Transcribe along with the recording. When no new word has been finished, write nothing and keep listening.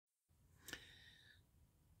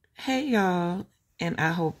Hey y'all, and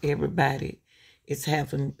I hope everybody is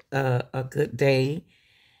having a good day.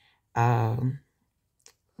 Um,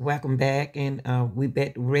 Welcome back, and we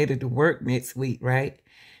back ready to work next week, right?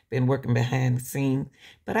 Been working behind the scenes,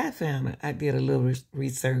 but I did a little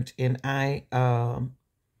research, and I found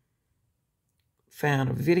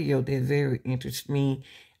a video that very interested me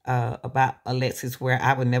about Alexis Ware.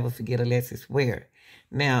 I would never forget Alexis Ware.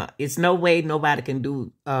 Now, it's no way nobody can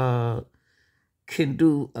do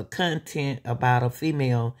a content about a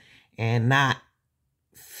female and not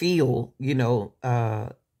feel, in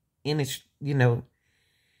it,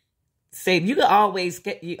 say you can always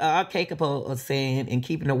get, you are capable of saying and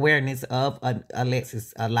keeping awareness of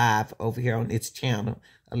Alexis alive over here on this channel,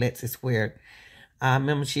 Alexis Ware. I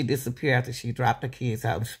remember she disappeared after she dropped her kids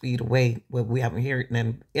out and speed away, but we haven't heard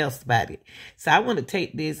nothing else about it. So I want to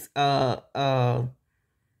take this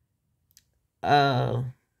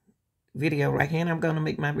video right here, and I'm going to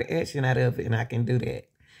make my reaction out of it, and I can do that.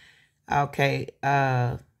 Okay,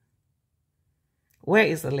 where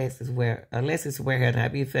is Alexis Ware? Alexis Ware had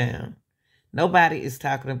not been found. Nobody is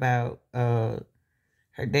talking about her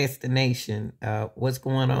destination, what's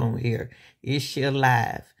going on here. Is she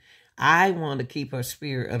alive? I want to keep her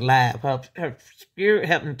spirit alive. Her spirit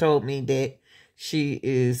haven't told me that she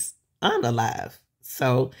is unalive.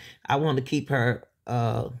 So I want to keep her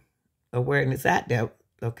awareness out there,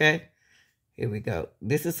 okay? Here we go.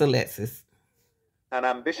 This is Alexis. An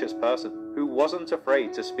ambitious person who wasn't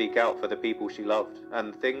afraid to speak out for the people she loved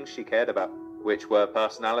and things she cared about, which were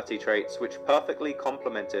personality traits which perfectly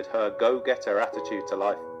complemented her go-getter attitude to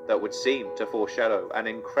life that would seem to foreshadow an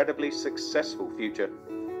incredibly successful future.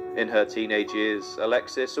 In her teenage years,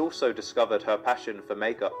 Alexis also discovered her passion for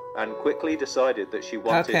makeup and quickly decided that she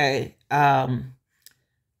wanted... Okay,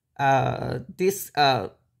 this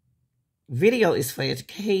video is for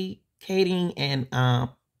educating and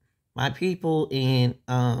my people in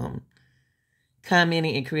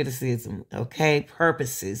commenting and criticism, okay,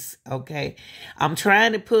 purposes, okay. I'm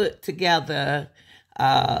trying to put together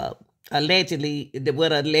allegedly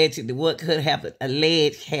what could have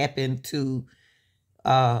alleged happened to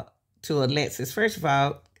Alexis. First of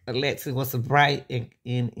all, Alexis was a bright and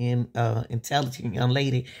intelligent young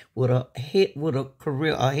lady with a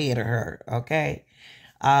career ahead of her, okay.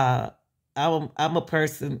 I'm a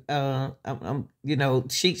person, I'm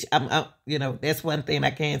that's one thing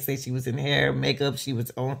I can say. She was in hair and makeup. She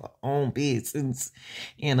was on her own business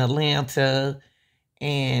in Atlanta.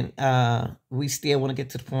 And we still want to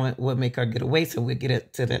get to the point where make her get away. So we'll get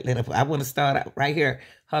it to that later. I want to start out right here.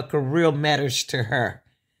 Her career matters to her.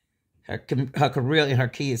 Her career and her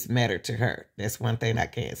kids matter to her. That's one thing I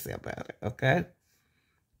can say about it, okay?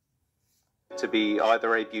 To be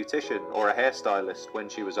either a beautician or a hairstylist when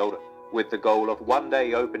she was older, with the goal of one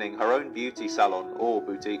day opening her own beauty salon or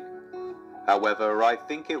boutique. However, I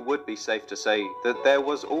think it would be safe to say that there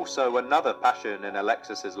was also another passion in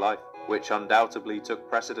Alexis's life, which undoubtedly took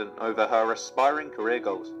precedent over her aspiring career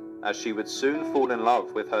goals, as she would soon fall in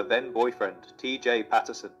love with her then boyfriend, TJ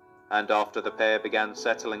Patterson, and after the pair began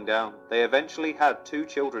settling down, they eventually had 2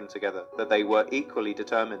 children together that they were equally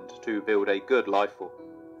determined to build a good life for.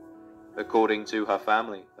 According to her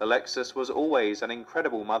family, Alexis was always an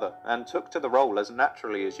incredible mother and took to the role as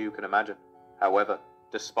naturally as you can imagine. However,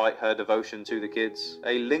 despite her devotion to the kids,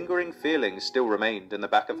 a lingering feeling still remained in the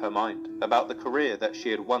back of her mind about the career that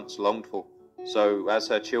she had once longed for. So, as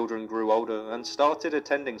her children grew older and started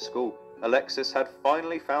attending school, Alexis had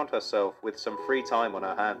finally found herself with some free time on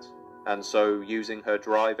her hands. And so, using her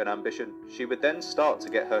drive and ambition, she would then start to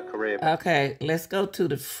get her career back. Okay, let's go to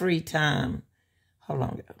the free time. Hold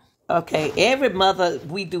on, y'all. Okay, every mother,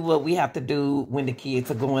 we do what we have to do when the kids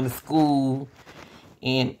are going to school.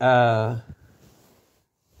 And,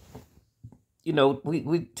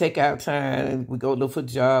 we take our time, we go look for a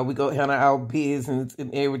job, we go handle our business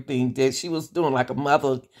and everything that she was doing, like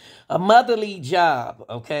a motherly job,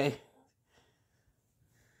 okay?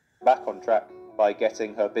 Back on track by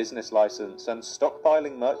getting her business license and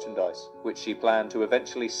stockpiling merchandise, which she planned to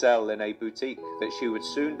eventually sell in a boutique that she would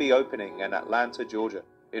soon be opening in Atlanta, Georgia,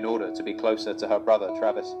 in order to be closer to her brother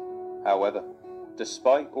Travis. However,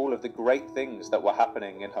 despite all of the great things that were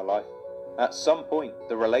happening in her life, at some point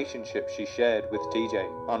the relationship she shared with TJ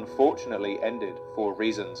unfortunately ended for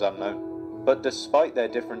reasons unknown. But despite their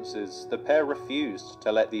differences, the pair refused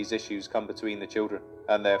to let these issues come between the children,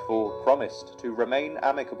 and therefore promised to remain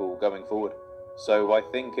amicable going forward. So I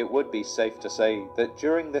think it would be safe to say that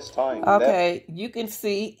during this time... Okay, you can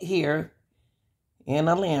see here in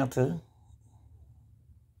Atlanta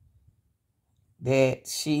that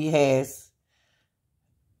she has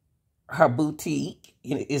her boutique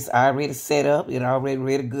it's already set up. It's already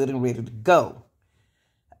ready, good and ready to go.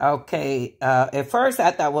 Okay. At first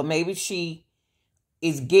I thought, well, maybe she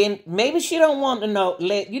don't want to know.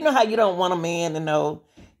 You know how you don't want a man to know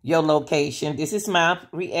your location. This is my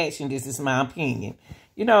reaction. This is my opinion.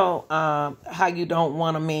 You know, how you don't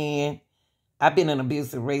want a man. I've been in a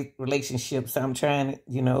abusive relationship, so I'm trying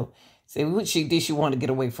to, say, did she want to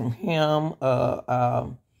get away from him?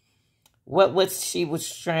 What she was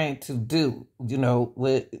trying to do?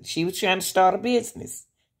 She was trying to start a business,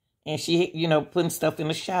 and she, putting stuff in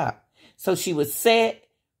the shop. So she was set,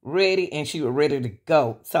 ready, and she was ready to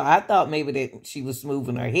go. So I thought maybe that she was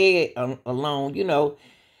moving her head along,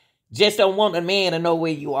 just don't want a man to know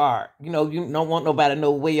where you are. You don't want nobody to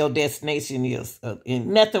know where your destination is. And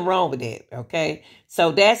nothing wrong with that, okay?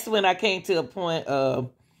 So that's when I came to a point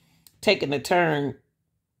of taking a turn.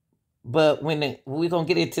 But we're going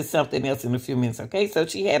to get into something else in a few minutes, okay? So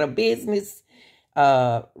she had a business,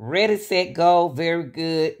 ready, set, go, very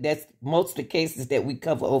good. That's most of the cases that we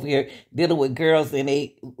cover over here, dealing with girls and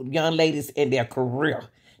young ladies in their career.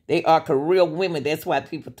 They are career women. That's why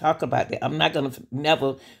people talk about that. I'm not going to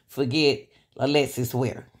never forget Alexis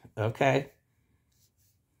Ware, okay?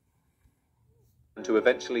 To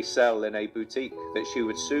eventually sell in a boutique that she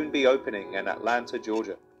would soon be opening in Atlanta,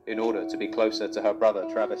 Georgia, in order to be closer to her brother,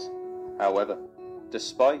 Travis. However,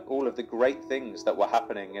 despite all of the great things that were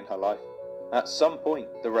happening in her life, at some point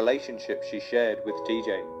the relationship she shared with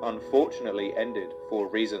TJ unfortunately ended for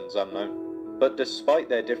reasons unknown. But despite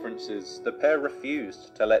their differences, the pair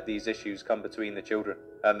refused to let these issues come between the children,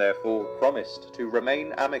 and therefore promised to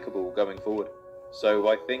remain amicable going forward. So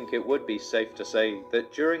I think it would be safe to say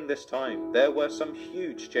that during this time, there were some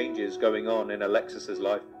huge changes going on in Alexis's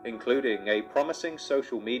life, including a promising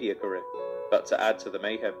social media career. But to add to the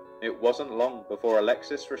mayhem, it wasn't long before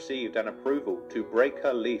Alexis received an approval to break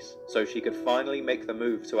her lease so she could finally make the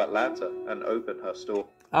move to Atlanta and open her store.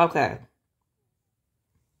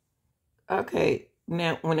 Okay,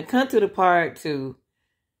 now when it comes to the part to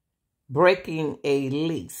breaking a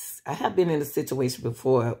lease, I have been in a situation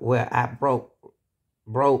before where I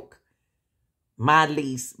broke my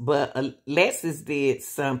lease, but Alexis did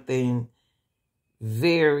something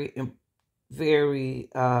very, very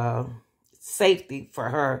safety for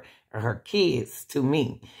her or her kids to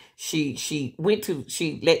me. She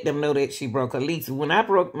let them know that she broke her lease. When I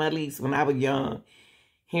broke my lease when I was young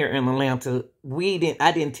here in Atlanta,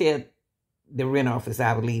 I didn't tell the rent office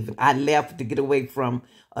I was leaving. I left to get away from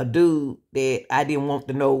a dude that I didn't want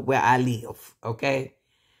to know where I live, okay?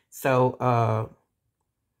 So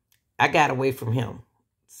I got away from him.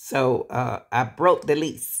 So I broke the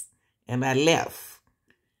lease and I left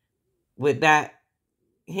without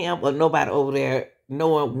him or nobody over there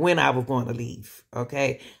knowing when I was going to leave,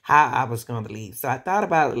 okay? How I was going to leave. So I thought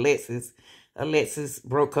about Alexis. Alexis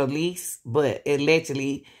broke her lease, but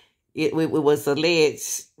allegedly it was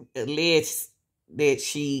alleged that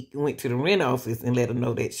she went to the rent office and let her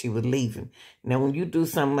know that she was leaving. Now, when you do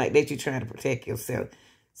something like that, you're trying to protect yourself.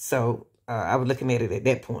 So I was looking at it at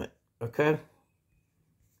that point, okay?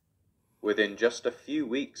 Within just a few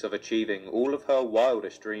weeks of achieving all of her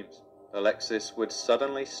wildest dreams, Alexis would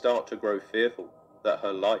suddenly start to grow fearful that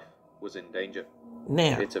her life was in danger.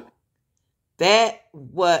 Now,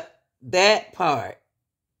 that part,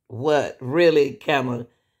 what really kind of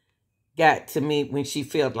got to me when she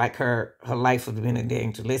felt like her life was in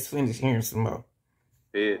danger. Let's finish hearing some more.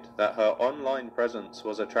 Feared that her online presence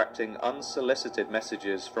was attracting unsolicited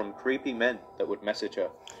messages from creepy men that would message her.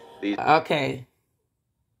 These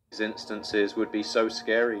instances would be so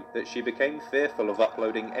scary that she became fearful of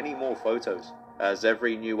uploading any more photos, as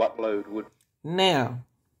every new upload would... Now,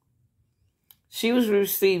 she was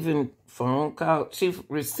receiving phone calls. She was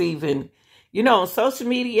receiving, on social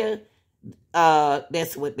media,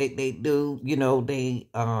 that's what they do. They,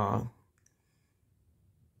 I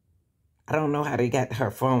don't know how they got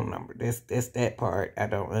her phone number. That's that part. I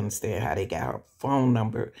don't understand how they got her phone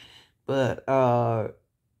number. But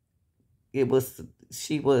it was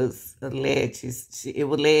alleged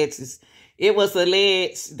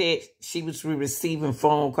that she was receiving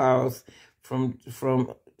phone calls from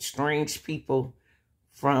strange people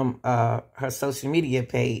from her social media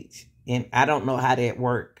page. And I don't know how that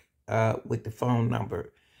worked with the phone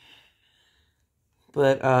number.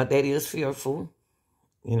 But that is fearful,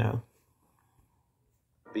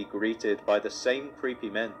 be greeted by the same creepy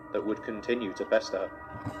men that would continue to pester her.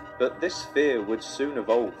 But this fear would soon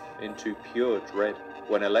evolve into pure dread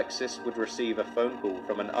when Alexis would receive a phone call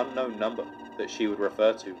from an unknown number that she would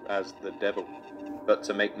refer to as the devil. But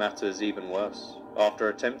to make matters even worse, after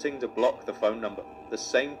attempting to block the phone number, the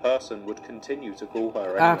same person would continue to call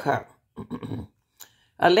her anyway. Okay.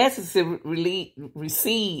 Alexis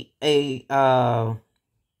received a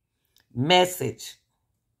message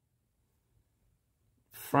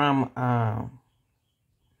from an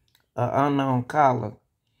unknown caller.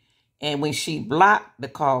 And when she blocked the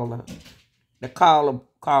caller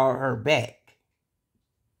called her back.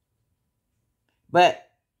 But,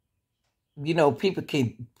 you know, people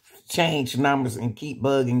can change numbers and keep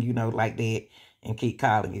bugging, you know, like that, and keep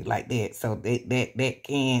calling you like that. So that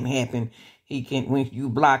can happen. He can, when you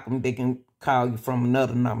block them, they can call you from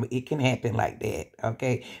another number. It can happen like that,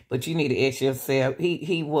 okay? But you need to ask yourself,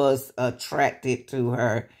 he was attracted to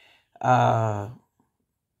her, and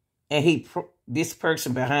this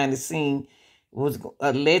person behind the scene was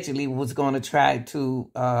allegedly was going to try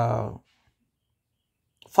to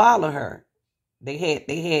follow her.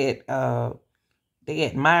 They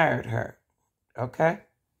admired her, okay?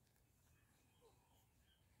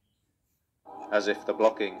 As if the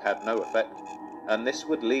blocking had no effect, and this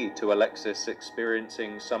would lead to Alexis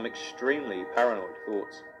experiencing some extremely paranoid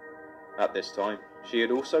thoughts. At this time, she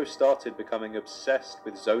had also started becoming obsessed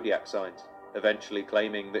with zodiac signs, eventually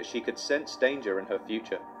claiming that she could sense danger in her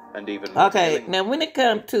future, and even more okay, now when it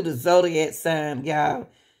comes to the zodiac sign, y'all,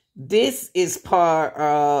 this is part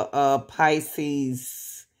of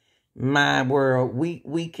Pisces mind world.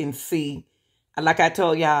 We can see, like I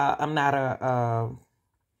told y'all, I'm not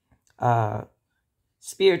a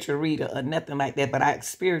spiritual reader or nothing like that, but I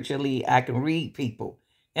can read people,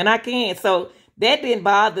 and I can. So that didn't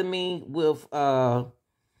bother me with. I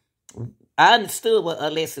understood what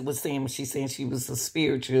Alexis was saying when she said she was a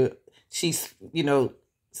spiritual. She's, you know,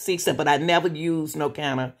 sees it, but I never used no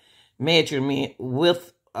kind of measurement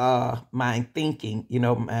with my thinking, you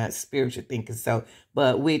know, my spiritual thinking. So,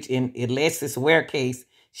 but which in Alexis Ware case,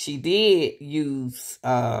 she did use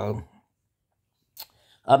a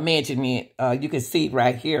measurement. You can see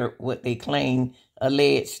right here what they claim,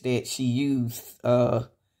 alleged that she used.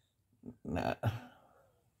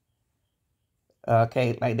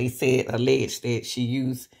 Okay, like they said, alleged that she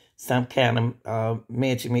used some kind of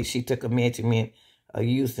measurement. She took a measurement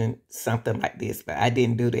using something like this, but I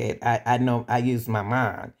didn't do that. I know I used my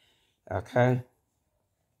mind. Okay.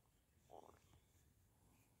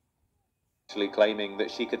 Actually claiming that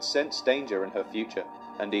she could sense danger in her future,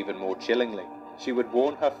 and even more chillingly, she would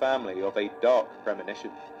warn her family of a dark premonition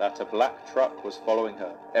that a black truck was following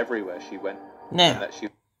her everywhere she went. Now, and that she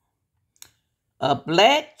a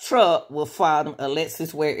black truck will follow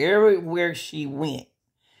Alexis Ware everywhere she went.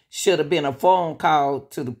 Should have been a phone call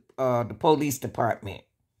to the police department.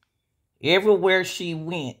 Everywhere she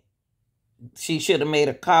went, she should have made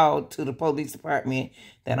a call to the police department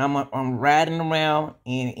that I'm riding around,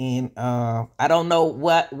 and I don't know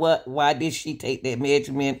why did she take that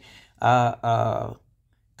measurement, calling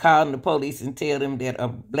the police and tell them that a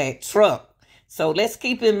black truck. So let's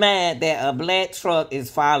keep in mind that a black truck is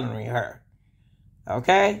following her.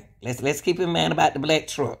 Okay, let's keep in mind about the black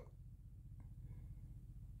truck.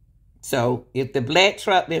 So if the black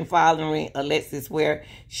truck been following Alexis Ware,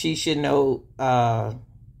 she should know.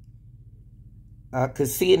 Could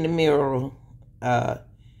see in the mirror. Did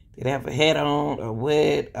it have a hat on or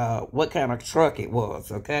what kind of truck it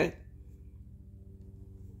was? Okay.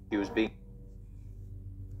 He was being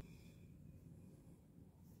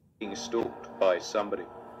stalked by somebody.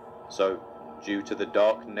 So, due to the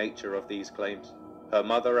dark nature of these claims, her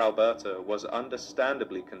mother Alberta was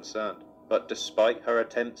understandably concerned, but despite her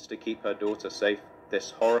attempts to keep her daughter safe,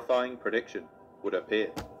 this horrifying prediction would appear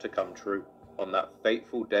to come true on that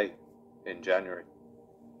fateful day in January.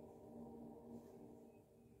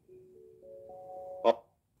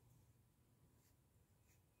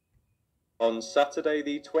 On Saturday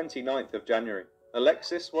the 29th of January,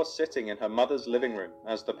 Alexis was sitting in her mother's living room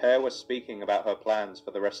as the pair was speaking about her plans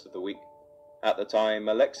for the rest of the week. At the time,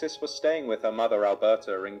 Alexis was staying with her mother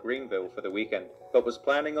Alberta in Greenville for the weekend, but was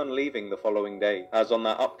planning on leaving the following day, as on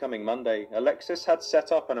that upcoming Monday, Alexis had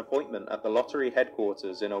set up an appointment at the lottery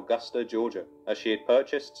headquarters in Augusta, Georgia, as she had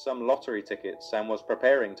purchased some lottery tickets and was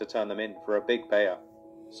preparing to turn them in for a big payout.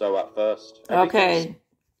 So at first... Okay,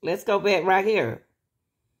 let's go back right here.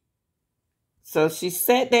 So she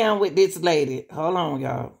sat down with this lady. Hold on,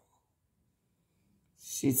 y'all.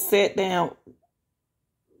 She sat down.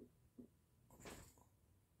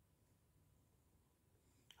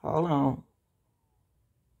 Hold on.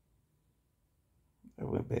 I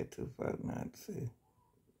went back too far now to see.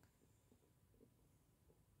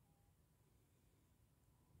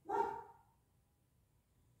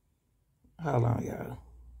 Hold on, y'all.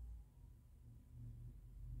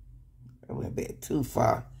 I went back too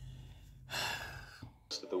far.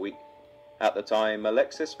 Of the week. At the time,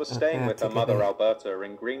 Alexis was staying with her mother Alberta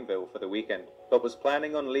in Greenville for the weekend, but was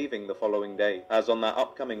planning on leaving the following day, as on that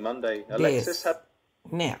upcoming Monday, Alexis had...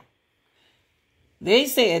 Now, they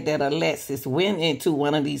said that Alexis went into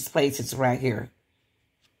one of these places right here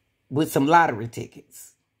with some lottery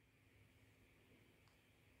tickets.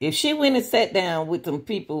 If she went and sat down with some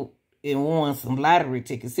people and won some lottery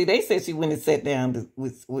tickets, see, they said she went and sat down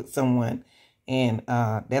with someone, and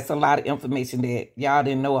that's a lot of information that y'all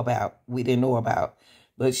didn't know about. We didn't know about.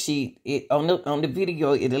 But on the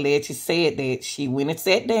video, it allegedly said that she went and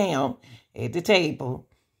sat down at the table.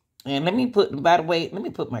 And let me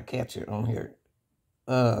put my capture on here.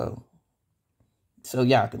 So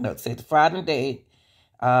y'all can know. Said the Friday day,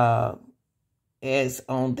 as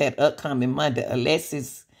on that upcoming Monday,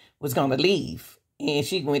 Alexis was going to leave. And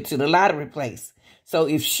she went to the lottery place. So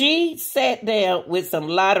if she sat down with some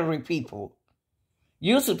lottery people,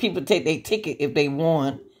 usually people take their ticket if they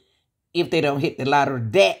won, if they don't hit the lottery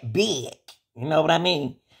that big. You know what I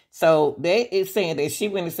mean? So they is saying that she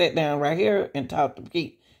went and sat down right here and talked to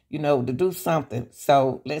people, to do something.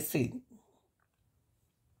 So let's see.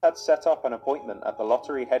 Had set up an appointment at the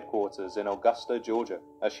lottery headquarters in Augusta, Georgia,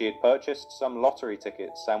 as she had purchased some lottery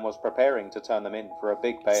tickets and was preparing to turn them in for a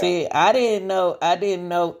big payout. See, I didn't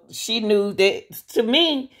know. She knew that, to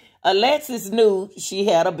me, Alexis knew she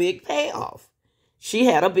had a big payoff. She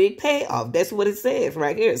had a big payoff. That's what it says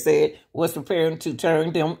right here. It said was preparing to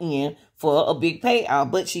turn them in for a big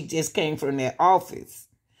payout, but she just came from that office.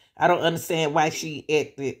 I don't understand why she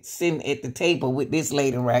sitting at the table with this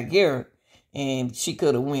lady right here. And she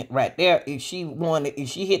could have went right there. If she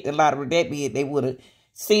hit the lottery that big, they would have.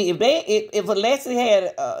 See, if Alexis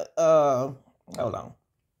had, hold on.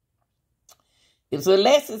 If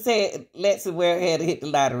Alexis Ware had hit the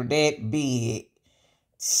lottery that big,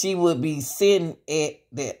 she would be sitting at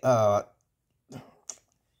the,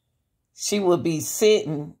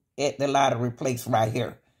 lottery place right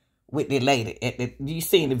here with the lady. You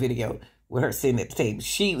seen the video with her sitting at the table.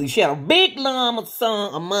 She had a big lump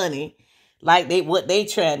sum of money. Like what they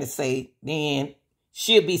trying to say, then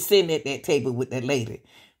she'll be sitting at that table with that lady.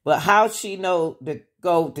 But how she know to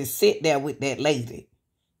go to sit there with that lady,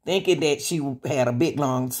 thinking that she had a big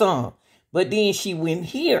long sum. But then she went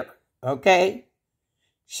here, okay?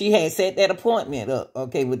 She had set that appointment up,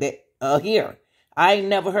 okay, with that here. I ain't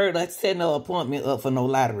never heard her set no appointment up for no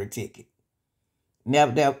lottery ticket.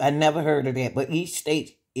 I never heard of that. But each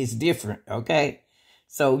state is different, okay?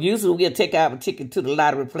 So usually we'll take out a ticket to the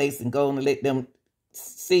lottery place and go and let them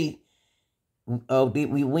see,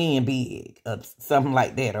 did we win big or something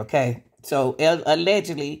like that, okay? So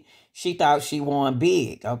allegedly, she thought she won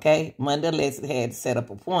big, okay? Monday, Alexis had to set up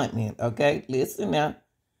an appointment, okay? Listen now.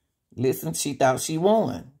 Listen, she thought she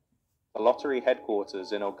won. The lottery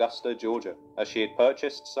headquarters in Augusta, Georgia, as she had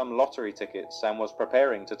purchased some lottery tickets and was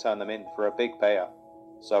preparing to turn them in for a big payout.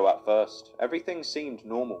 So at first, everything seemed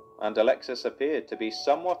normal, and Alexis appeared to be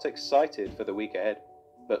somewhat excited for the week ahead.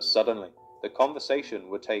 But suddenly, the conversation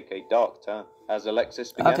would take a dark turn, as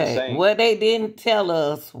Alexis began saying... What they didn't tell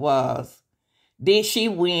us was, did she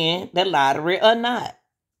win the lottery or not?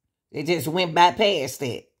 They just went bypass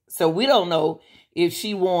that. So we don't know if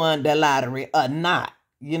she won the lottery or not.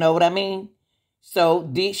 You know what I mean? So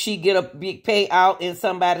did she get a big payout and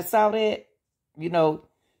somebody saw that?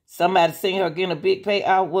 Somebody seen her getting a big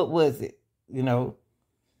payout. What was it?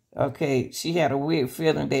 Okay, she had a weird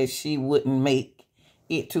feeling that she wouldn't make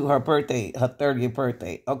it to her birthday, her 30th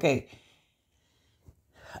birthday. Okay,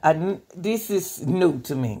 this is new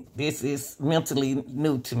to me. This is mentally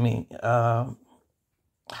new to me. How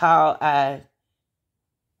I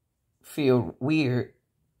feel weird.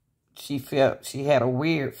 She had a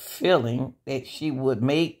weird feeling that she wouldn't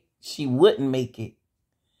make it.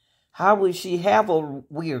 How would she have a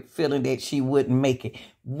weird feeling that she wouldn't make it?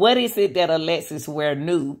 What is it that Alexis Ware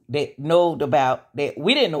knowed about that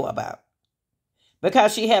we didn't know about?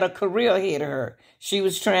 Because she had a career ahead of her. She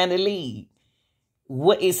was trying to lead.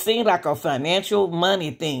 It seemed like a financial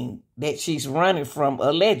money thing that she's running from,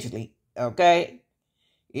 allegedly. Okay?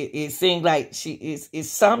 It seemed like it's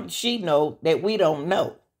something she know that we don't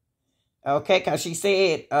know. Okay? Because she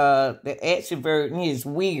said the action verb is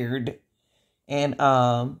weird. And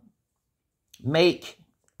make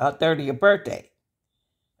a 30th birthday.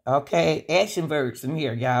 Okay, action verbs in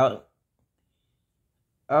here, y'all.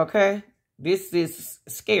 Okay, this is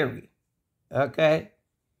scary. Okay,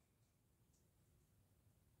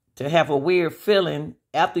 to have a weird feeling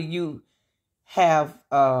after you have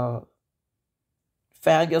found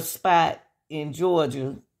your spot in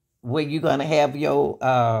Georgia where you're gonna have your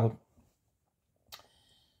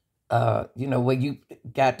where you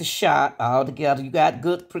got the shot all together, you got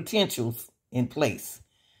good potentials. in place.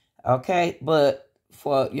 Okay, but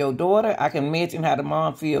for your daughter, I can imagine how the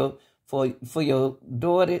mom feel for your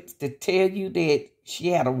daughter to tell you that she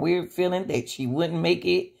had a weird feeling that she wouldn't make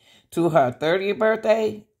it to her 30th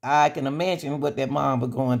birthday. I can imagine what that mom was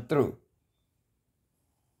going through.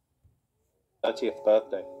 30th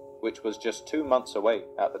birthday, which was just 2 months away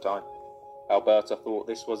at the time. Alberta thought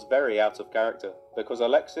this was very out of character because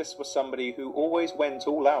Alexis was somebody who always went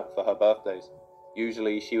all out for her birthdays.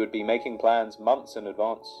 Usually she would be making plans months in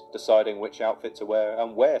advance, deciding which outfit to wear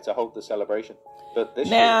and where to hold the celebration. But this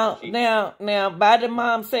now, year, by the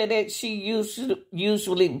mom said that she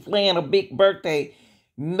usually plan a big birthday.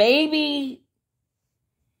 Maybe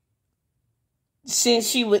since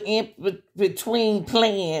she was in between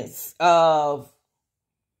plans of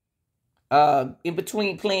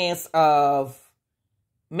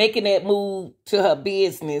making that move to her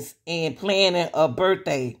business and planning a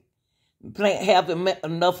birthday, having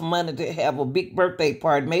enough money to have a big birthday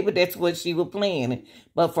party. Maybe that's what she was planning.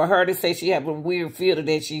 But for her to say she have a weird feeling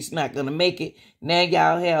that she's not going to make it, now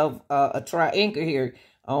y'all have a triangle here.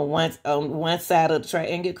 On one side of the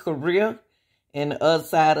triangle, career, and the other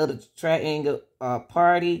side of the triangle,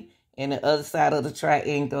 party, and the other side of the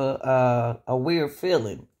triangle, a weird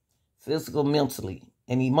feeling, physical, mentally,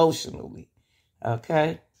 and emotionally.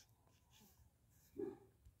 Okay?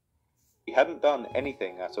 he hadn't done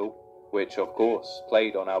anything at all, which of course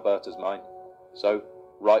played on Alberta's mind. So,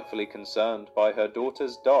 rightfully concerned by her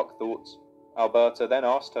daughter's dark thoughts, Alberta then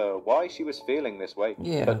asked her why she was feeling this way.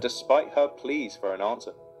 But despite her pleas for an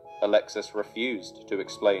answer, Alexis refused to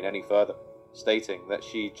explain any further, stating that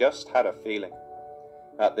she just had a feeling.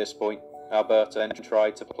 At this point, Alberta then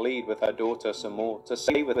tried to plead with her daughter some more, to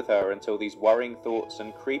stay with her until these worrying thoughts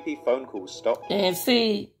and creepy phone calls stopped. And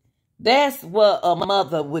see, that's what a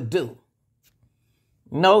mother would do.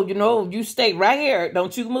 No, you stay right here.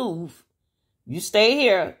 Don't you move. You stay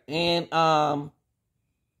here. And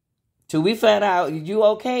till we find out you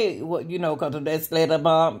okay, because that's let her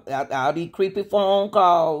mom out all these creepy phone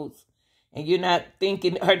calls. And you're not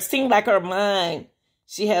thinking, it seemed like her mind,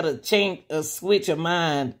 she had a switch of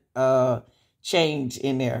mind change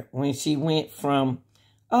in there when she went from,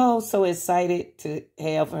 so excited to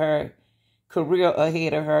have her career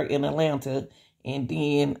ahead of her in Atlanta, and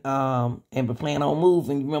then and plan on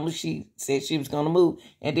moving. Remember, she said she was going to move,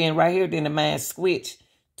 and then right here, then the mind switched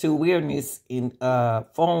to weirdness in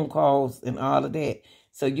phone calls and all of that.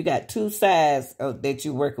 So you got two sides that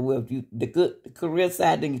you're working with. The career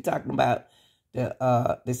side, then you're talking about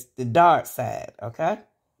the dark side, okay?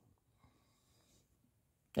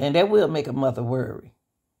 And that will make a mother worry.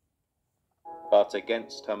 But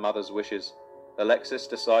against her mother's wishes, Alexis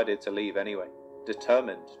decided to leave anyway,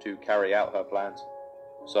 determined to carry out her plans.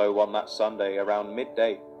 So on that Sunday around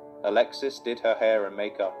midday, Alexis did her hair and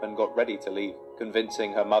makeup and got ready to leave,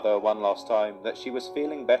 convincing her mother one last time that she was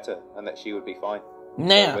feeling better and that she would be fine.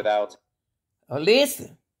 Now, without...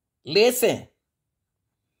 listen.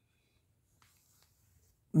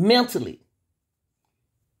 Mentally,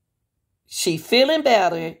 she feeling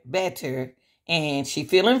better, and she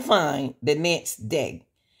feeling fine the next day.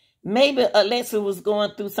 Maybe Alexis was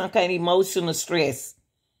going through some kind of emotional stress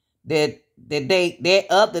that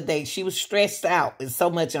other day she was stressed out with so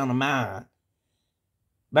much on her mind.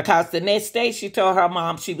 Because the next day she told her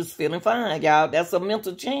mom she was feeling fine, y'all. That's a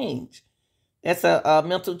mental change. That's a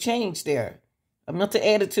mental change there. A mental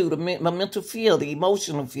attitude, a mental feel, the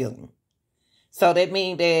emotional feeling. So that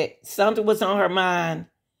means that something was on her mind.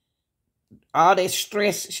 All that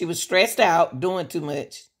stress, she was stressed out, doing too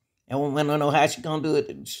much. And we don't know how she's going to do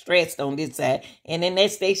it, stressed on this side. And then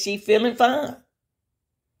next day, she feeling fine.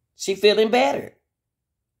 She feeling better.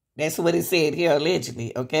 That's what it said here,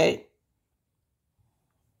 allegedly, okay?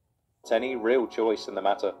 Any real choice in the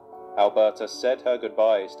matter, Alberta said her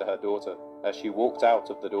goodbyes to her daughter as she walked out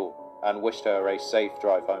of the door and wished her a safe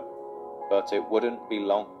drive home. But it wouldn't be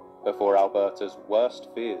long before Alberta's worst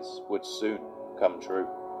fears would soon come true.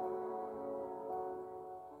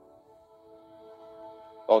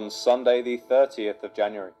 On Sunday the 30th of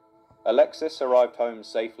January, Alexis arrived home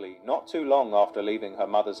safely not too long after leaving her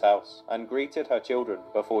mother's house and greeted her children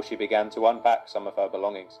before she began to unpack some of her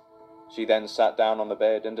belongings. She then sat down on the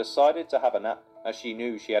bed and decided to have a nap, as she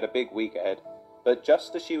knew she had a big week ahead. But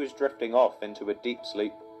just as she was drifting off into a deep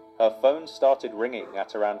sleep, her phone started ringing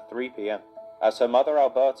at around 3 p.m, as her mother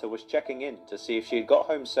Alberta was checking in to see if she had got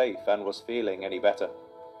home safe and was feeling any better.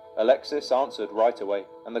 Alexis answered right away,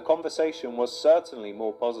 and the conversation was certainly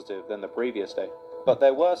more positive than the previous day, but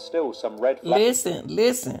there were still some red flags.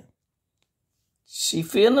 Listen. She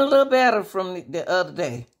feeling a little better from the other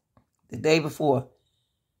day, the day before.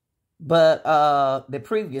 But the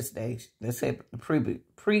previous day, let's say the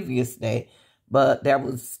previous day, but there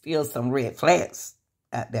was still some red flags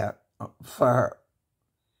out there for her.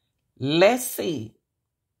 Let's see,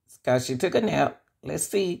 because she took a nap. Let's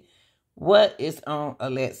see what is on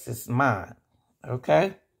Alexis' mind,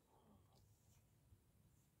 okay?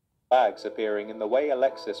 Flags appearing in the way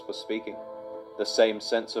Alexis was speaking. The same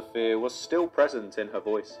sense of fear was still present in her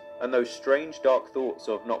voice, and those strange dark thoughts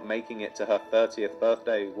of not making it to her 30th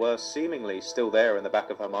birthday were seemingly still there in the back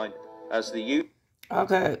of her mind, as the youth...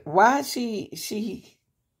 Okay, why she...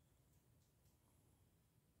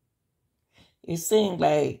 It seemed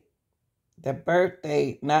like the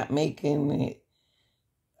birthday, not making it,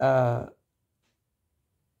 for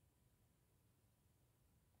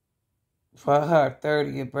her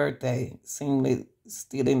 30th birthday, seemingly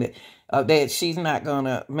still in it, that she's not going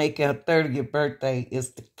to make her 30th birthday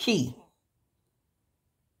is the key.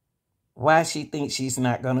 Why she thinks she's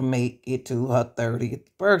not going to make it to her 30th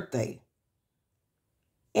birthday.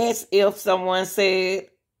 As if someone said,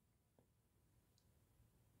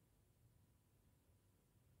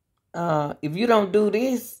 if you don't do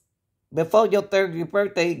this before your 30th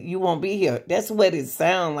birthday, you won't be here. That's what it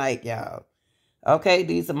sounds like, y'all. Okay,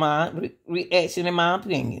 these are my reaction and my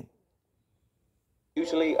opinion.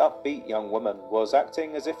 Usually upbeat young woman was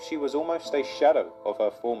acting as if she was almost a shadow of her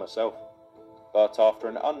former self. But after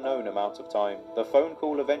an unknown amount of time, the phone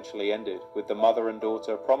call eventually ended, with the mother and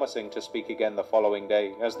daughter promising to speak again the following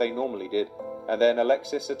day, as they normally did, and then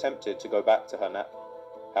Alexis attempted to go back to her nap.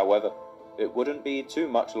 However, it wouldn't be too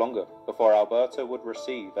much longer before Alberta would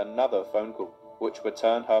receive another phone call, which would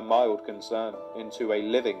turn her mild concern into a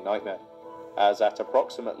living nightmare, as at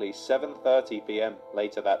approximately 7:30 p.m.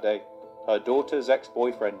 later that day, her daughter's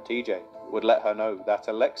ex-boyfriend TJ would let her know that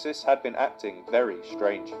Alexis had been acting very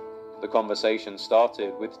strange. The conversation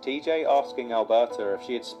started with TJ asking Alberta if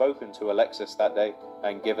she had spoken to Alexis that day,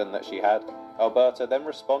 and given that she had, Alberta then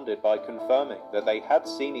responded by confirming that they had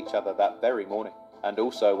seen each other that very morning, and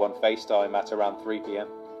also on FaceTime at around 3 p.m.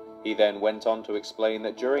 He then went on to explain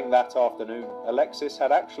that during that afternoon, Alexis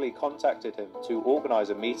had actually contacted him to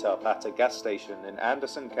organize a meetup at a gas station in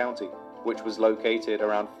Anderson County, which was located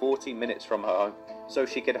around 40 minutes from her home, so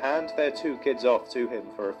she could hand their 2 kids off to him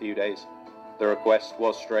for a few days. The request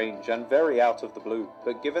was strange and very out of the blue,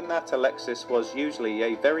 but given that Alexis was usually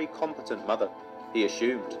a very competent mother, he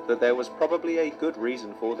assumed that there was probably a good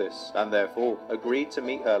reason for this, and therefore agreed to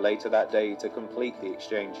meet her later that day to complete the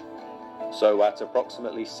exchange. So at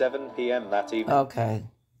approximately 7 p.m. that evening... Okay.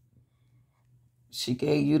 She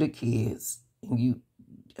gave you the kids, and you...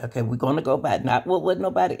 Okay, we're going to go back. Not what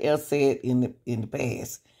nobody else said in the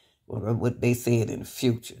past, or what they said in the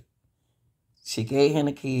future. She gave him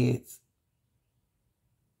the kids.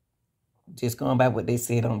 Just going by what they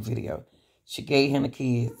said on video. She gave him the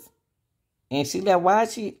kids. And she left.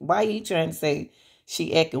 Why he trying to say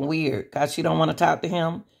she acting weird? Because she don't want to talk to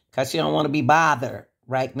him? Because she don't want to be bothered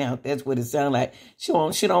right now. That's what it sounds like. She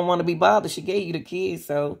don't want to be bothered. She gave you the kids,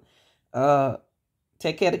 so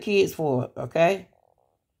take care of the kids for her, okay?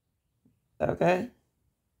 Okay.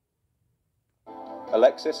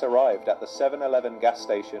 Alexis arrived at the 7-Eleven gas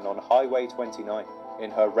station on Highway 29 in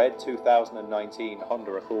her red 2019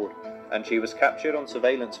 Honda Accord, and she was captured on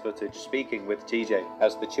surveillance footage speaking with TJ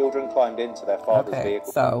as the children climbed into their father's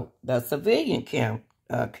vehicle. So the civilian camera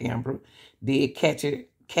did capture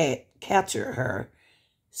her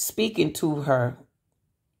speaking to her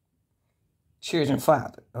children's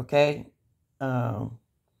father, okay?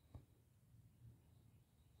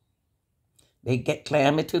 They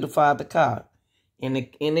climb into the father's car. In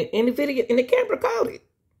the video, and the camera caught it.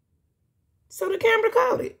 So the camera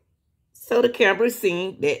caught it. So the camera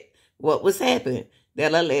seen that what was happening.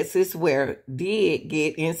 That Alexis Ware did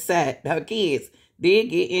get inside, her kids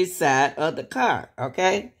did get inside of the car,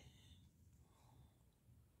 okay?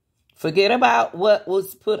 Forget about what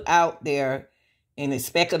was put out there and the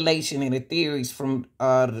speculation and the theories from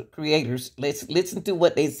the creators. Let's listen to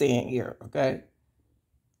what they're saying here, okay?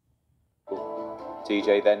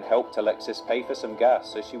 TJ then helped Alexis pay for some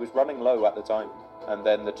gas as she was running low at the time, and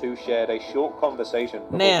then the two shared a short conversation.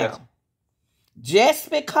 Now, just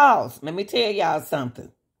because, let me tell y'all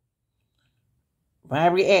something. My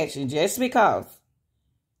reaction, just because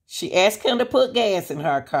she asked him to put gas in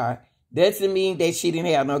her car doesn't mean that she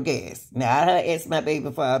didn't have no gas. Now, I asked my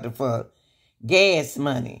baby father for gas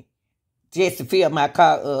money just to fill my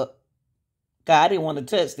car up. God, I didn't want to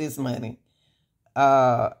touch this money.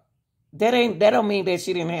 That don't mean that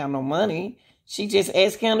she didn't have no money. She just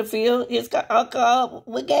asked him to fill her car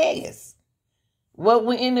with gas. What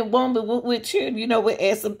we in the woman with children, you know, what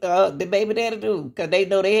ask the baby daddy do, because they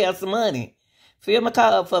know they have some money Fill my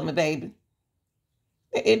car up for me, baby.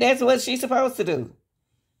 And that's what she's supposed to do.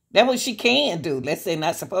 That's what she can do. Let's say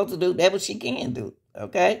not supposed to do. That's what she can do.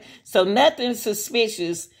 Okay? So nothing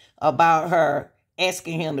suspicious about her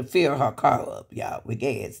asking him to fill her car up, y'all, with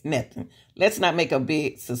gas. Nothing. Let's not make a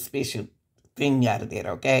big suspicious thing out of that,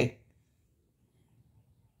 okay?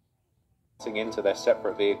 Into their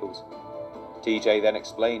separate vehicles. TJ then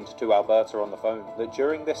explained to Alberta on the phone that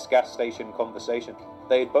during this gas station conversation,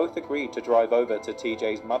 they had both agreed to drive over to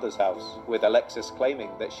TJ's mother's house, with Alexis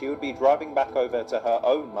claiming that she would be driving back over to her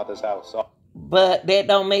own mother's house. But that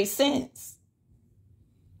don't make sense.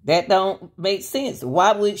 That don't make sense.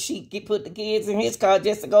 Why would she put the kids in his car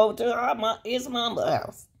just to go over to his mama's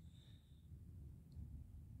house?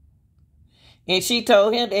 And she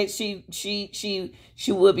told him that she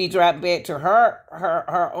would be driving back to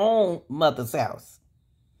her own mother's house.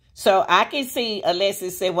 So I can see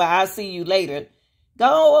Alexis say, well, I'll see you later.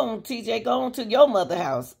 Go on, TJ, go on to your mother's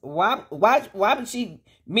house. Why would she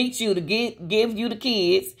meet you to give you the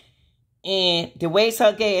kids and to waste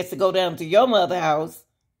her gas to go down to your mother's house?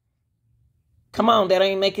 Come on, that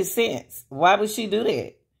ain't making sense. Why would she do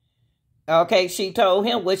that? Okay, she told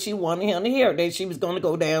him what she wanted him to hear, that she was going to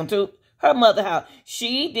go down to her mother's house.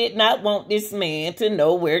 She did not want this man to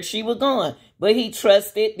know where she was going, but he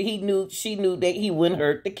trusted, she knew that he wouldn't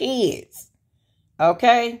hurt the kids.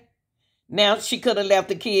 Okay? Now she could have left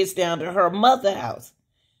the kids down to her mother's house.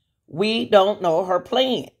 We don't know her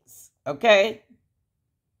plans. Okay?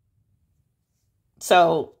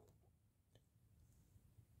 So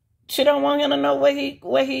she don't want him to know where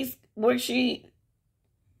she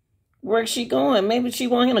going. Maybe she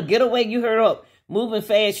want him to get away. You heard her moving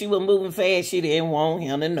fast. She was moving fast. She didn't want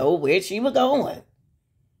him to know where she was going.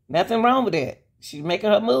 Nothing wrong with that. She's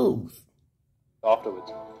making her moves.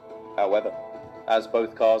 Afterwards, however, as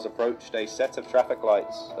both cars approached a set of traffic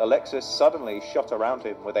lights, Alexis suddenly shot around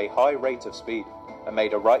him with a high rate of speed and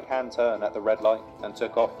made a right-hand turn at the red light and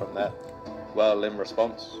took off from there. Well, in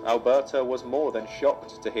response, Alberta was more than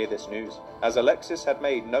shocked to hear this news, as Alexis had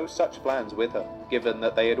made no such plans with her, given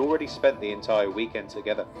that they had already spent the entire weekend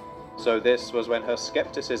together. So this was when her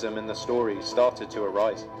skepticism in the story started to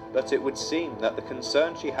arise, but it would seem that the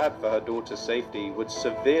concern she had for her daughter's safety would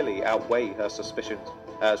severely outweigh her suspicions,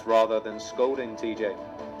 as rather than scolding TJ,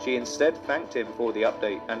 she instead thanked him for the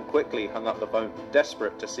update and quickly hung up the phone,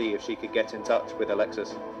 desperate to see if she could get in touch with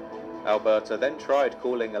Alexis. Alberta then tried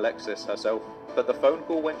calling Alexis herself, but the phone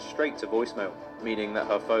call went straight to voicemail, meaning that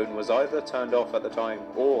her phone was either turned off at the time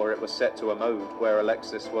or it was set to a mode where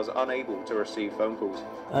Alexis was unable to receive phone calls.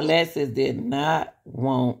 Alexis did not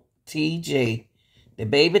want TJ, the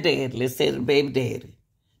baby daddy, let's say the baby daddy,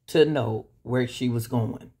 to know where she was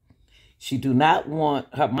going. She do not want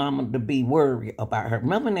her mama to be worried about her.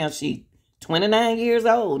 Remember now, she 29 years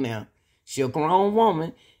old now. She a grown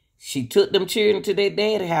woman. She took them children to their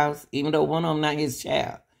dad's house, even though one of them not his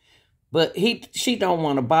child. But she don't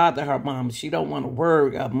want to bother her mama. She don't want to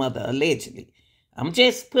worry her mother, allegedly. I'm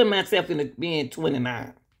just putting myself in being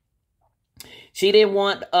 29. She didn't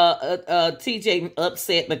want TJ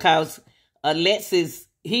upset because Alexis,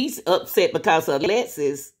 he's upset because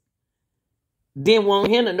Alexis didn't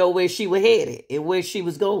want him to know where she was headed and where she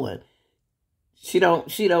was going. She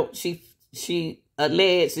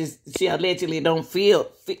allegedly don't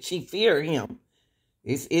feel, she fear him.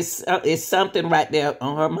 It's something right there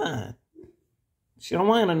on her mind. She don't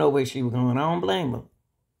want to know where she was going. I don't blame her.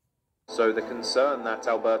 So the concern that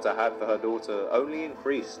Alberta had for her daughter only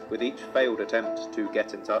increased with each failed attempt to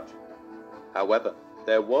get in touch. However,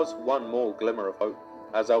 there was one more glimmer of hope,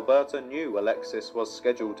 as Alberta knew Alexis was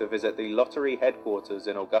scheduled to visit the lottery headquarters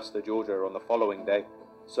in Augusta, Georgia on the following day.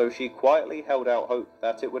 So she quietly held out hope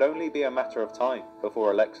that it would only be a matter of time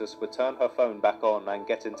before Alexis would turn her phone back on and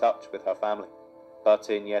get in touch with her family. But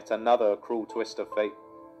in yet another cruel twist of fate,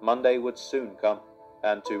 Monday would soon come,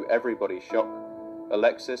 and to everybody's shock,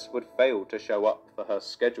 Alexis would fail to show up for her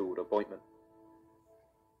scheduled appointment.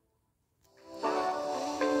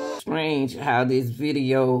 Strange how this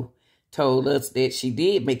video told us that she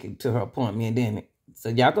did make it to her appointment, didn't it? So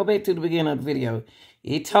y'all go back to the beginning of the video.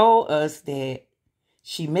 It told us that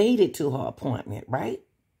she made it to her appointment, right?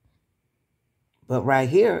 But right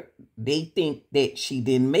here, they think that she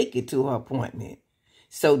didn't make it to her appointment.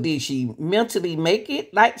 So did she mentally make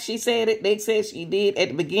it like she said it? They said she did at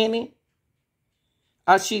the beginning?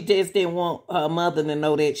 Or she just didn't want her mother to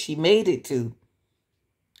know that she made it to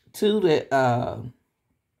the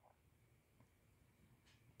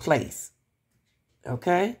place.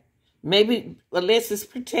 Okay? Maybe Alexis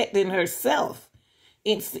protecting herself.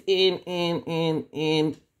 And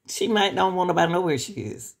she might not want nobody to know where she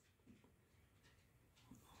is.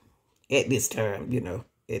 at this time,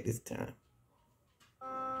 at this time.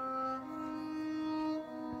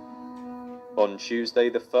 On Tuesday,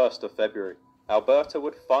 the 1st of February, Alberta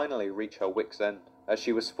would finally reach her wit's end as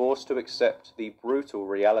she was forced to accept the brutal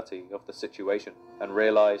reality of the situation and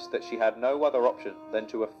realized that she had no other option than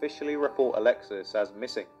to officially report Alexis as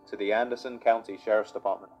missing to the Anderson County Sheriff's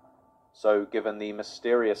Department. So, given the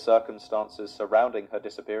mysterious circumstances surrounding her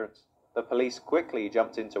disappearance, the police quickly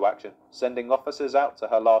jumped into action, sending officers out to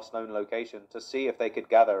her last known location to see if they could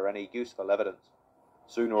gather any useful evidence.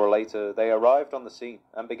 Sooner or later, they arrived on the scene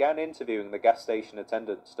and began interviewing the gas station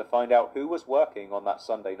attendants to find out who was working on that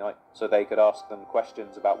Sunday night, so they could ask them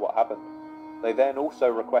questions about what happened. They then also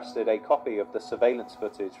requested a copy of the surveillance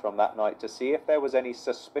footage from that night to see if there was any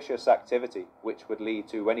suspicious activity which would lead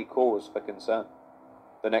to any cause for concern.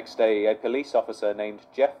 The next day, a police officer named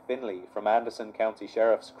Jeff Finley from Anderson County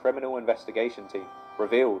Sheriff's Criminal Investigation Team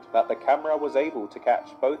revealed that the camera was able to catch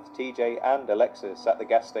both TJ and Alexis at the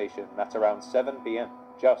gas station at around 7 p.m,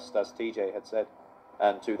 just as TJ had said,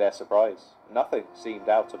 and to their surprise, nothing seemed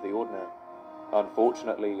out of the ordinary.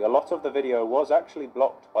 Unfortunately, a lot of the video was actually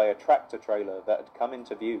blocked by a tractor trailer that had come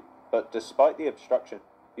into view, but despite the obstruction,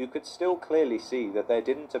 you could still clearly see that there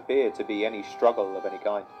didn't appear to be any struggle of any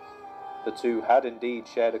kind. The two had indeed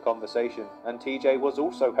shared a conversation, and TJ was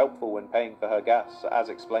also helpful in paying for her gas, as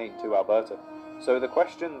explained to Alberta. So the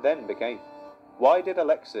question then became, why did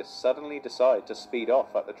Alexis suddenly decide to speed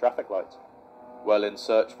off at the traffic lights? Well, in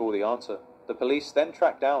search for the answer, the police then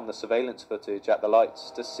tracked down the surveillance footage at the lights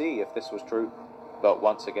to see if this was true. But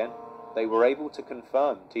once again, they were able to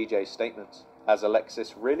confirm TJ's statements, as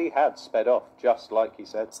Alexis really had sped off just like he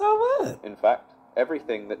said. So what? In fact,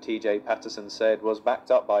 everything that TJ Patterson said was backed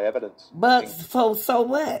up by evidence. But so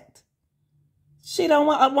what? She don't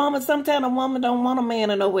want a woman. Sometimes a woman don't want a man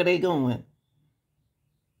to know where they going.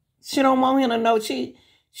 She don't want him to know.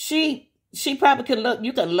 She probably could look.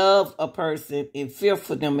 You can love a person and feel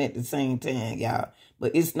for them at the same time, y'all.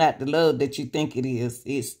 But it's not the love that you think it is.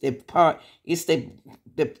 It's the part. It's the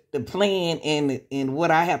plan and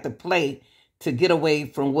what I have to play to get away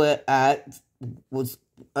from what I was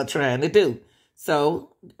trying to do.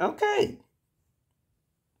 So, okay.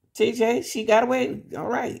 TJ, she got away. All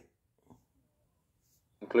right.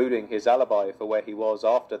 Including his alibi for where he was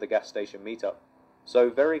after the gas station meetup.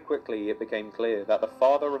 So very quickly it became clear that the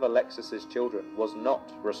father of Alexis's children was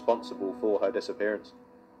not responsible for her disappearance.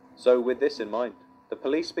 So with this in mind, the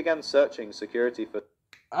police began searching security for...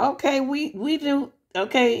 Okay, we do...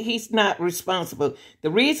 Okay, he's not responsible.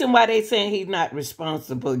 The reason why they saying he's not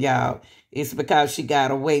responsible, y'all, is because she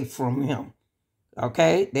got away from him.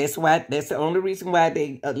 Okay, that's the only reason why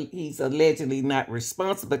he's allegedly not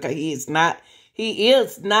responsible, because he is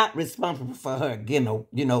not responsible for her getting,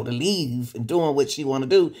 to leave and doing what she want to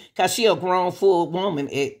do, because she a grown full woman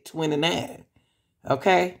at 29.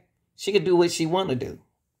 Okay, she can do what she want to do.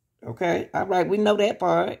 Okay, all right, we know that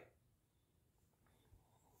part.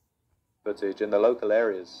 Footage in the local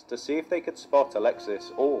areas to see if they could spot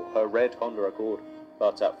Alexis or her red Honda Accord,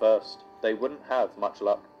 but at first they wouldn't have much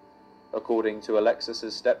luck. According to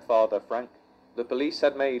Alexis's stepfather Frank, the police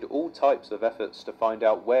had made all types of efforts to find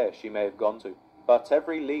out where she may have gone to, but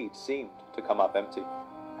every lead seemed to come up empty.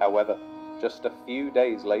 However, just a few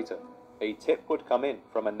days later, a tip would come in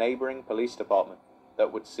from a neighbouring police department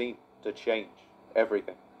that would seem to change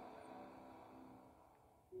everything.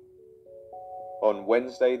 On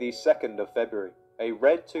Wednesday the 2nd of February, a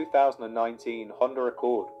red 2019 Honda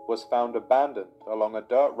Accord was found abandoned along a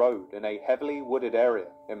dirt road in a heavily wooded area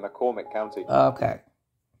in McCormick County. Okay.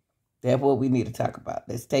 That's what we need to talk about.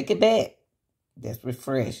 Let's take it back. Let's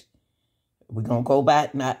refresh. We're going to go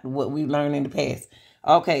back, not what we learned in the past.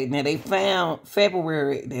 Okay, now they found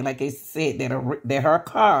February, like they said, that her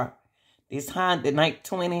car, this Honda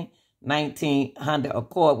 2019 Honda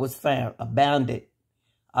Accord was found abandoned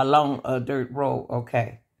along a dirt road.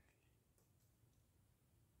 Okay.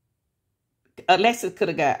 Alexis could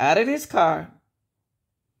have got out of this car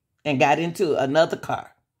and got into another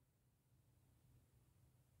car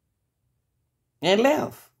and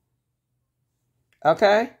left.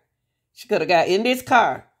 Okay? She could have got in this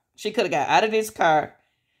car. She could have got out of this car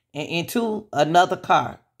and into another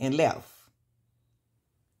car and left.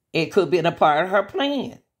 It could be a part of her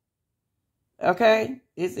plan. Okay?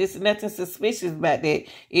 It's nothing suspicious about that.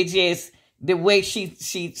 It's just the way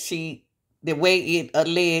the way it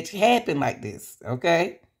alleged happened like this.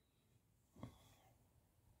 Okay?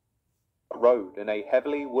 Road in a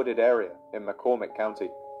heavily wooded area in McCormick County,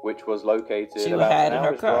 which was located about an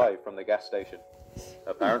hour's drive from the gas station.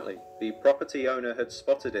 Apparently, the property owner had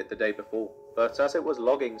spotted it the day before, but as it was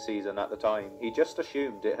logging season at the time, he just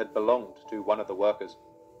assumed it had belonged to one of the workers.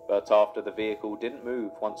 But after the vehicle didn't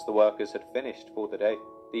move once the workers had finished for the day,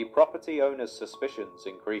 the property owner's suspicions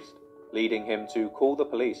increased, leading him to call the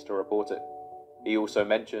police to report it. He also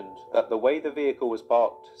mentioned that the way the vehicle was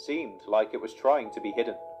parked seemed like it was trying to be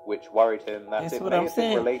hidden, which worried him that That's it what may I'm have been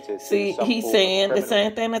saying. related See, to some he's form saying of the criminal.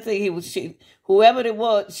 same thing. I think whoever it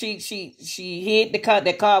was, she hit the car.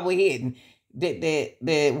 That car was hidden.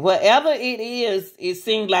 The whatever it is, it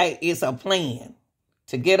seemed like it's a plan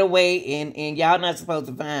to get away, and y'all not supposed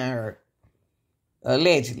to find her.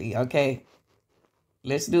 Allegedly, okay.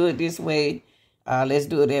 Let's do it this way. Let's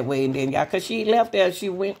do it that way, and then y'all, cause she left there, she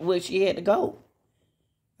went where she had to go.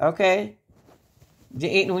 Okay.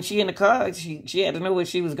 When she in the car, she had to know where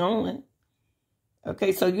she was going.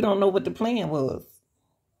 Okay, so you don't know what the plan was.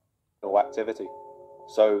 Activity.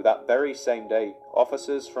 So that very same day,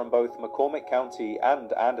 officers from both McCormick County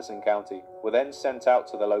and Anderson County were then sent out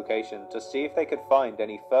to the location to see if they could find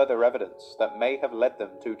any further evidence that may have led them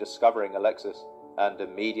to discovering Alexis. And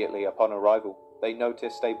immediately upon arrival, they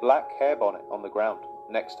noticed a black hair bonnet on the ground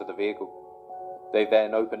next to the vehicle. They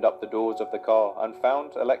then opened up the doors of the car and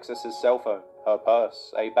found Alexis's cell phone, her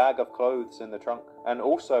purse, a bag of clothes in the trunk, and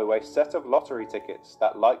also a set of lottery tickets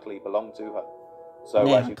that likely belonged to her. So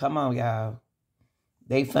now, come on, y'all.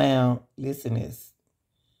 They found, listen this,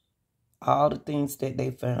 all the things that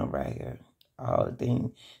they found right here, all the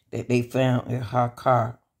things that they found in her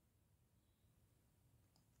car.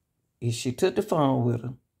 If she took the phone with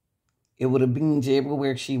her, it would have been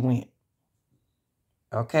everywhere she went.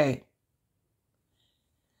 Okay?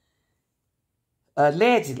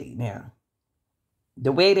 Allegedly, now,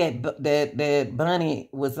 the way that Bunny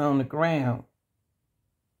was on the ground,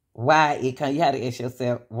 why it can, you have to ask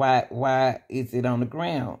yourself, why is it on the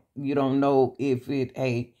ground? You don't know if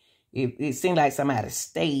it seemed like somebody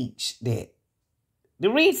staged that. The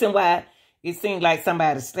reason why it seemed like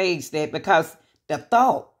somebody staged that, because the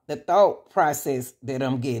thought process that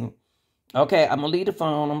I'm getting. Okay, I'm gonna leave the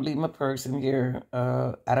phone, I'm gonna leave my purse in here.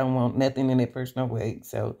 I don't want nothing in that personal way.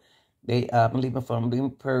 So I'm gonna leave my phone, I'm gonna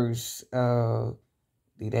leave my purse,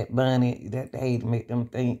 that money, that they make them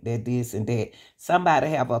think that this and that. Somebody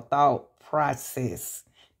have a thought process.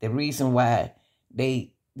 The reason why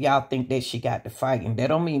y'all think that she got the fighting, that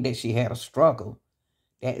don't mean that she had a struggle.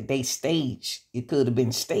 That they staged. It could have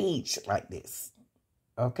been staged like this.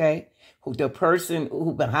 Okay? The person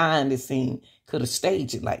who behind the scene could have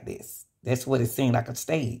staged it like this. That's what it seemed like, a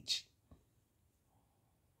stage.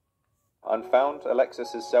 And found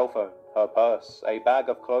Alexis's cell phone, her purse, a bag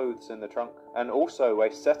of clothes in the trunk, and also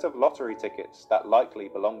a set of lottery tickets that likely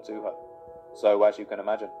belonged to her. So, as you can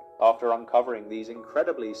imagine, after uncovering these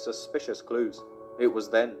incredibly suspicious clues, it was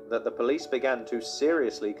then that the police began to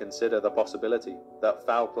seriously consider the possibility that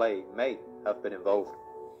foul play may have been involved.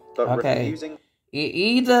 But refusing...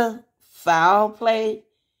 Either foul play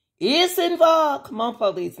is involved. Come on,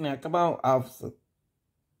 police now. Come on, officer.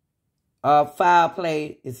 Foul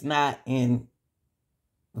play is not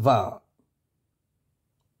involved.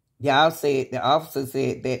 Y'all said, the officer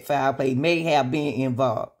said that foul play may have been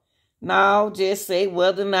involved. No, just say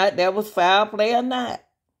whether or not there was foul play or not.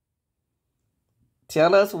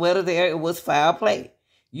 Tell us whether it was foul play.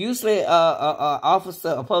 Usually,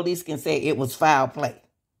 officer or police can say it was foul play.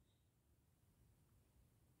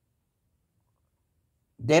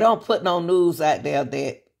 They don't put no news out there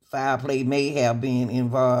that foul play may have been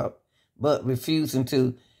involved, but refusing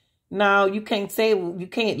to. No, you can't say, you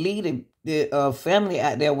can't lead the family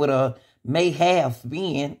out there with a may have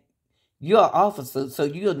been. You're an officer, so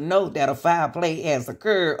you'll know that a foul play has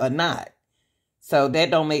occurred or not. So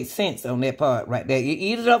that don't make sense on that part right there.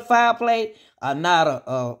 Either a foul play or not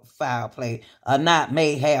a foul play, or not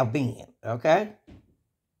may have been, okay?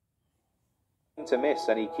 To miss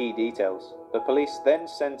any key details, the police then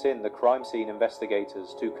sent in the crime scene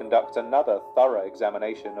investigators to conduct another thorough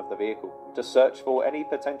examination of the vehicle to search for any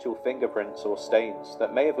potential fingerprints or stains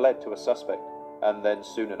that may have led to a suspect. And then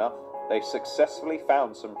soon enough, they successfully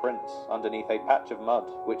found some prints underneath a patch of mud,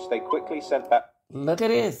 which they quickly sent back. Look at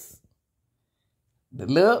this.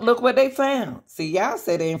 Look what they found. See, y'all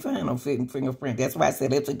said they ain't found no fingerprint. That's why I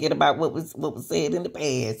said let's forget about what was said in the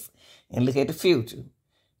past and look at the future.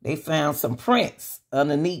 They found some prints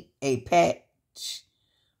underneath a patch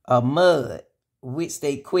of mud, which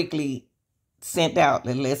they quickly sent out.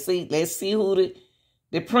 Let's see who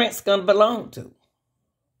the prints gonna belong to.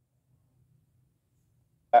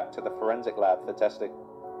 Back to the forensic lab for testing.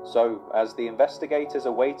 So, as the investigators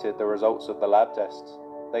awaited the results of the lab tests,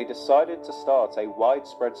 they decided to start a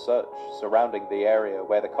widespread search surrounding the area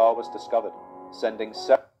where the car was discovered, sending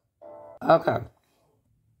Okay.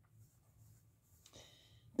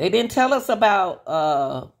 They didn't tell us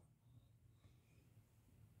about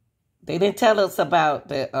They didn't tell us about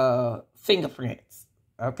the fingerprints,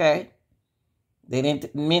 okay? They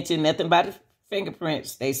didn't mention nothing about the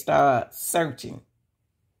fingerprints. They start searching.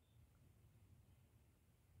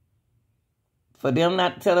 For them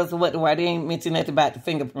not to tell us why they didn't mention nothing about the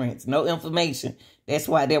fingerprints. No information. That's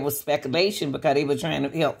why there was speculation, because they were trying to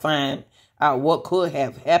help find out what could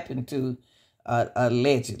have happened to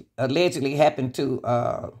allegedly happened to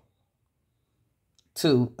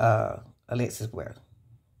Alexis Ware.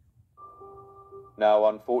 Now,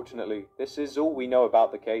 unfortunately, this is all we know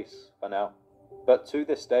about the case for now. But to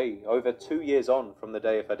this day, over 2 years on from the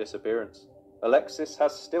day of her disappearance, Alexis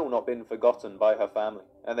has still not been forgotten by her family,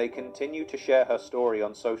 and they continue to share her story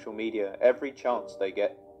on social media every chance they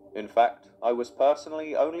get. In fact, I was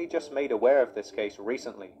personally only just made aware of this case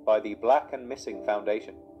recently by the Black and Missing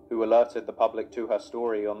Foundation, who alerted the public to her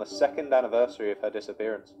story on the 2nd anniversary of her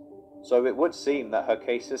disappearance. So it would seem that her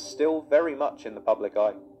case is still very much in the public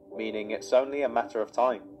eye, meaning it's only a matter of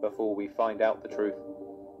time before we find out the truth.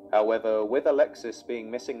 However, with Alexis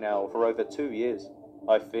being missing now for over 2 years,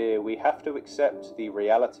 I fear we have to accept the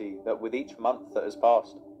reality that with each month that has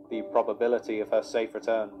passed, the probability of her safe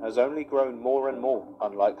return has only grown more and more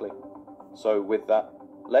unlikely. So with that,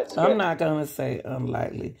 I'm not going to say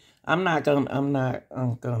unlikely. I'm going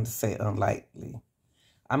to say unlikely.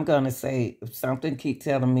 I'm going to say if something keep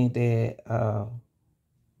telling me that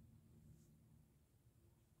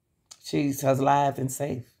she's alive and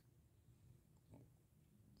safe.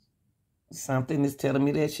 Something is telling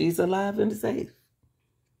me that she's alive and safe.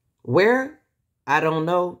 Where? I don't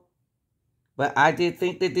know. But I did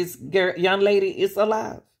think that this young lady is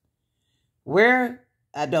alive. Where?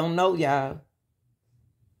 I don't know, y'all.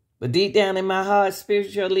 But deep down in my heart,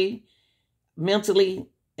 spiritually, mentally,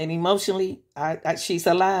 and emotionally, she's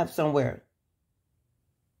alive somewhere.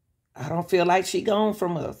 I don't feel like she gone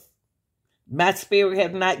from us. My spirit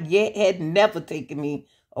had never taken me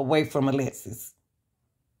away from Alexis.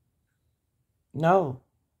 No.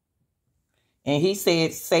 And he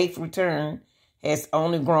said safe return has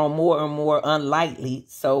only grown more and more unlikely.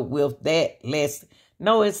 So with that,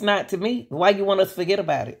 no, it's not to me. Why you want us to forget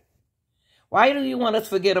about it? Why do you want us to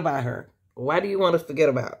forget about her? Why do you want us to forget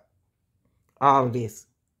about all of this?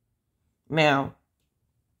 Now,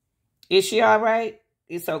 is she all right?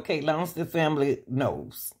 It's okay, as long as the family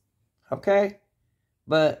knows. Okay?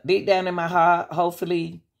 But deep down in my heart,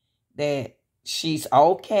 hopefully that she's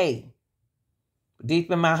okay.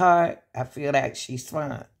 Deep in my heart, I feel like she's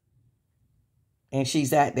fine. And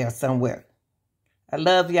she's out there somewhere. I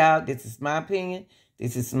love y'all. This is my opinion.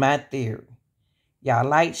 This is my theory. Y'all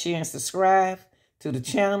like, share, and subscribe to the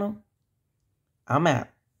channel. I'm out.